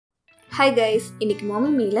Hi guys, இன்னைக்கு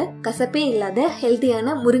mommymetamil கசப்பே இல்லாத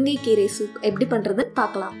ஹெல்தியான முருங்கைக்கீரை சூப் எப்படி பண்றதுன்னு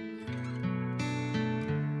பார்க்கலாம்.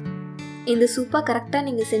 இந்த சூப்பை கரெக்ட்டா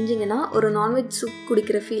நீங்க செஞ்சீங்கன்னா ஒரு நான்வெஜ் சூப்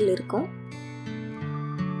குடிக்கிற ஃபீல் இருக்கும்.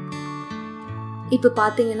 இப்போ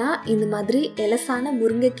பாத்தீங்கன்னா இந்த மாதிரி எலசான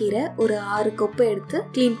முருங்கைக்கீரை ஒரு 6 கொப்பை எடுத்து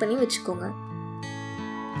க்ளீன் பண்ணி வெச்சுக்கோங்க.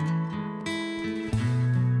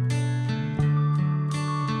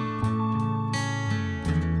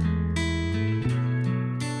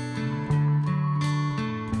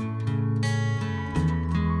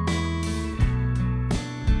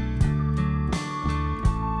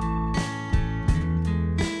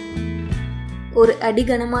 ஒரு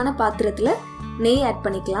அடிகனமான பாத்திரத்துல நெய் ஆட்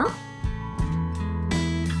பண்ணிக்கலாம்.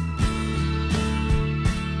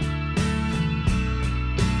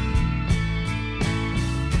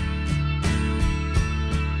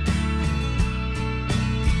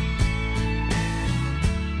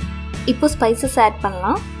 இப்போ ஸ்பைசஸ் ஆட்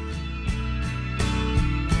பண்ணலாம்.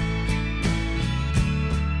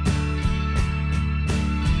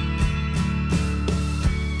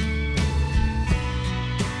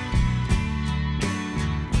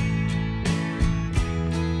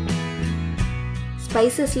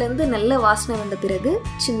 ஸ்பைசஸ்ல இருந்து நல்ல வாசனை வந்த பிறகு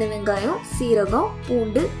சின்ன வெங்காயம், சீரகம்,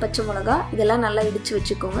 பூண்டு, பச்சை மிளகாய் இதெல்லாம் நல்லா இடிச்சு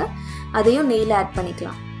வச்சுக்கோங்க. அதையும் நெய்ல ஆட்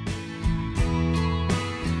பண்ணிக்கலாம்.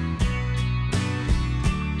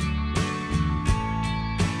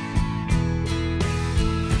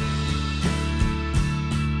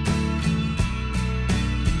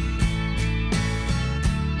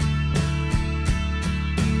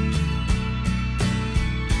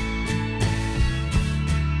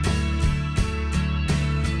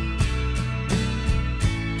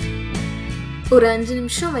 ஒரு 5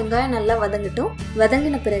 நிமிஷம் வெங்காயம் நல்லா வதங்கட்டும்.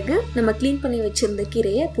 வதங்கின பிறகு நம்ம க்ளீன் பண்ணி வச்சிருந்த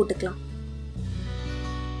கீரையை போட்டுக்கலாம்.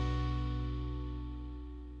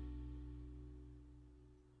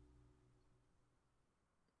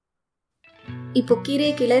 இப்போ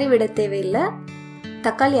கீரையை கிளறி விட தேவையில்லை.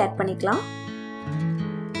 தக்காளி ஆட் பண்ணிக்கலாம்.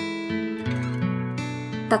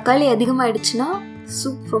 தக்காளி அதிகமாயிடுச்சுன்னா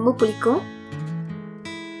சூப் ரொம்ப புளிக்கும்.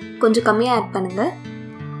 கொஞ்சம் கம்மியா ஆட் பண்ணுங்க.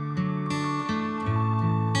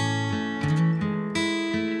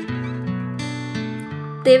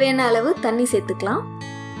 தேவையான அளவு தண்ணி சேர்த்துக்கலாம்.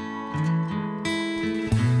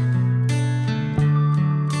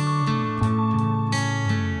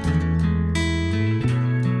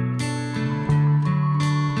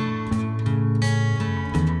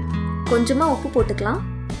 கொஞ்சமா உப்பு போட்டுக்கலாம்.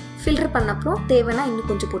 ஃபில்டர் பண்ண அப்புறம் தேவைன்னா இன்னும்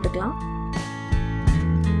கொஞ்சம் போட்டுக்கலாம்.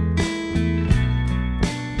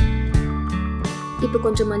 இப்போ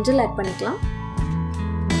கொஞ்சம் மஞ்சள் ஆட் பண்ணிக்கலாம்.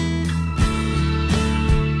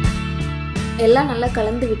 எல்லாம் நல்லா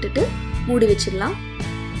கலந்து விட்டுட்டு மூடி வச்சிடலாம்.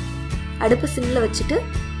 அடுப்பு சிம்ல வச்சுட்டு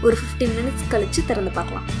ஒரு 15 மினிட்ஸ் கழிச்சு திறந்து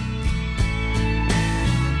பார்க்கலாம்.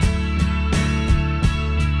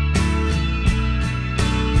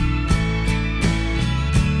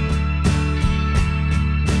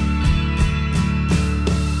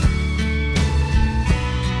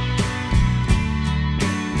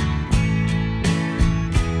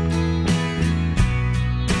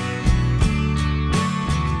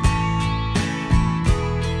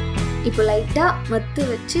 இப்போ லைட்டா மத்து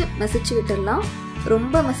வச்சு மசிச்சு விட்டுடலாம்.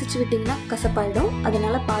 ரொம்ப மசிச்சு விட்டீங்கன்னா கசப்பாயிடும்.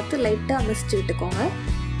 அதனால பார்த்து லைட்டா மசிச்சு விட்டுக்கோங்க.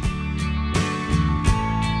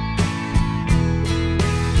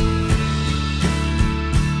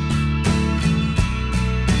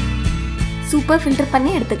 சூப்பர் ஃபில்டர்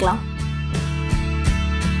பண்ணி எடுத்துக்கலாம்.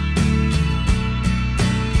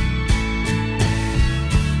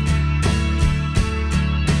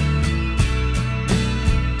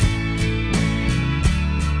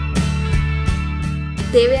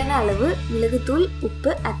 தேவையான அளவு மிளகுத்தூள்,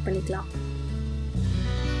 உப்பு ஆட் பண்ணிக்கலாம்.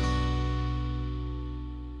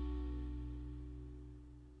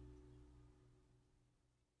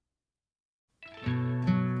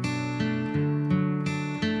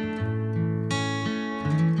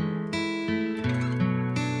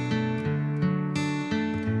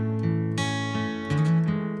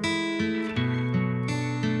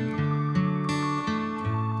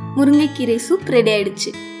 முருங்கைக்கீரை சூப் ரெடி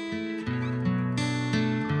ஆயிடுச்சு.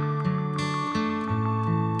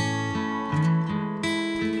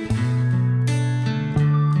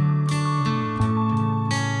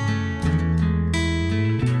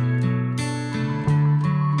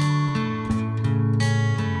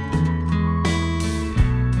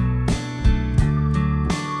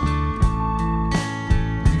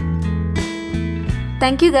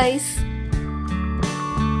 Thank you guys.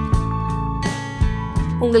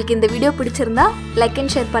 உங்களுக்கு இந்த வீடியோ பிடிச்சிருந்தா லைக்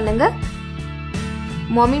அண்ட் ஷேர் பண்ணுங்க.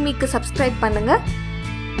 mommymetamilக்கு சப்ஸ்கிரைப் பண்ணுங்க.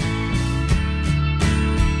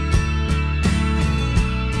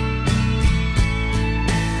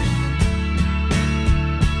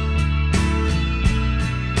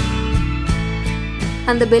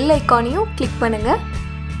 அந்த பெல் ஐக்கானையும் கிளிக் பண்ணுங்கள்.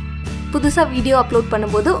 புதுசாக வீடியோ அப்லோட்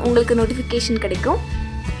பண்ணும்போது உங்களுக்கு நோட்டிஃபிகேஷன் கிடைக்கும்.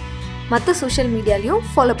 மற்ற சோஷியல் மீடியாலையும்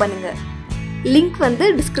ஃபாலோ பண்ணுங்கள். லிங்க் வந்து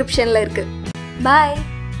டிஸ்கிரிப்ஷனில் இருக்குது. பாய்.